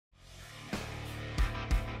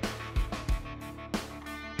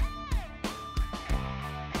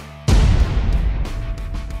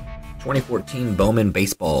2014 Bowman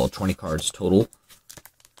Baseball, 20 cards total.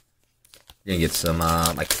 You're going to get some,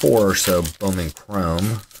 like 4 or so Bowman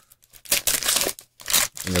Chrome.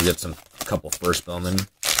 And you'll get some couple first Bowman.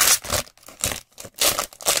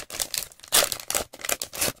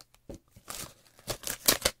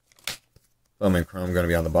 Bowman Chrome going to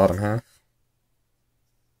be on the bottom half.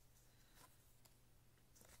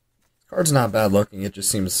 Card's not bad looking. It just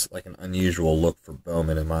seems like an unusual look for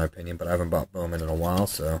Bowman in my opinion. But I haven't bought Bowman in a while,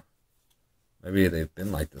 so maybe they've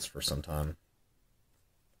been like this for some time.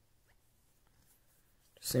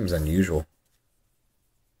 Just seems unusual.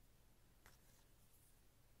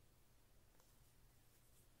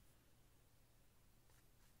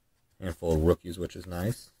 Handful of rookies, which is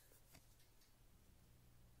nice.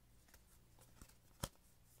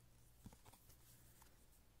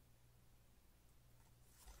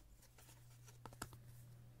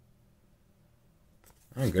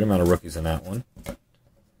 All right, good amount of rookies in that one.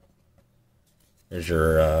 There's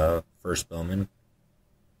your first Bowman.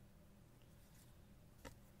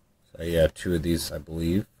 So yeah, 2 of these, I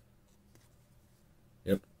believe.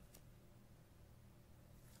 Yep.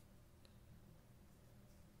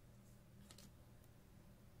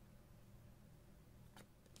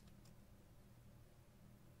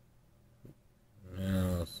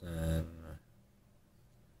 Nelson.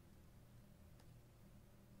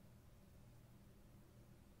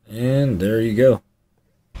 And there you go.